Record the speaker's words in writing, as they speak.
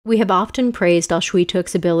We have often praised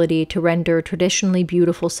Osuitok's ability to render traditionally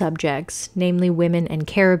beautiful subjects, namely women and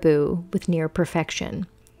caribou, with near perfection.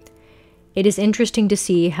 It is interesting to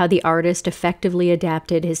see how the artist effectively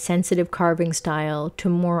adapted his sensitive carving style to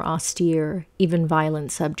more austere, even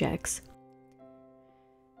violent subjects.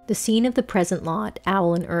 The scene of the present lot,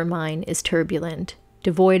 Owl and Ermine, is turbulent,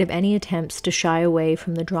 devoid of any attempts to shy away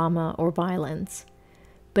from the drama or violence,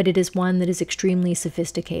 but it is one that is extremely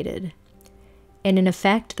sophisticated. In an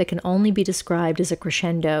effect that can only be described as a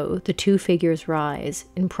crescendo, the two figures rise,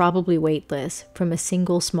 improbably weightless, from a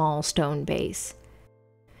single small stone base.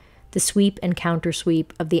 The sweep and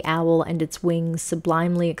countersweep of the owl and its wings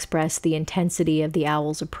sublimely express the intensity of the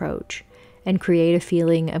owl's approach, and create a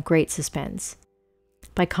feeling of great suspense.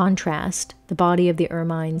 By contrast, the body of the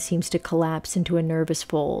ermine seems to collapse into a nervous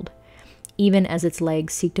fold, even as its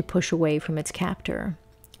legs seek to push away from its captor.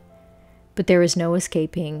 But there is no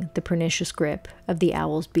escaping the pernicious grip of the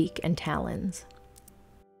owl's beak and talons.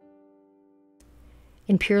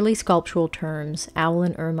 In purely sculptural terms, Owl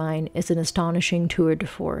and Ermine is an astonishing tour de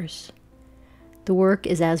force. The work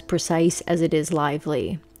is as precise as it is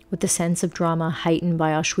lively, with the sense of drama heightened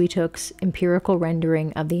by Osuitok's empirical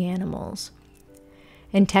rendering of the animals.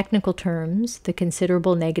 In technical terms, the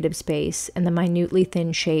considerable negative space and the minutely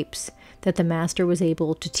thin shapes that the master was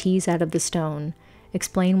able to tease out of the stone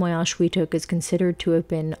explain why Osuitok is considered to have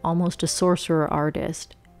been almost a sorcerer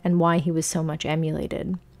artist, and why he was so much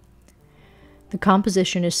emulated. The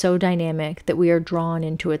composition is so dynamic that we are drawn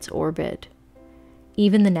into its orbit.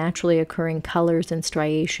 Even the naturally occurring colors and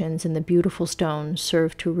striations in the beautiful stone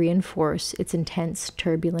serve to reinforce its intense,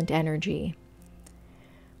 turbulent energy.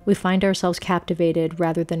 We find ourselves captivated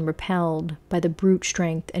rather than repelled by the brute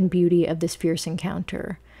strength and beauty of this fierce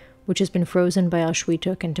encounter, which has been frozen by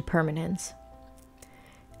Osuitok into permanence.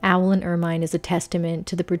 Owl and Ermine is a testament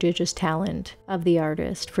to the prodigious talent of the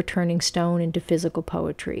artist for turning stone into physical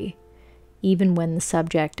poetry, even when the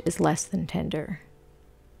subject is less than tender.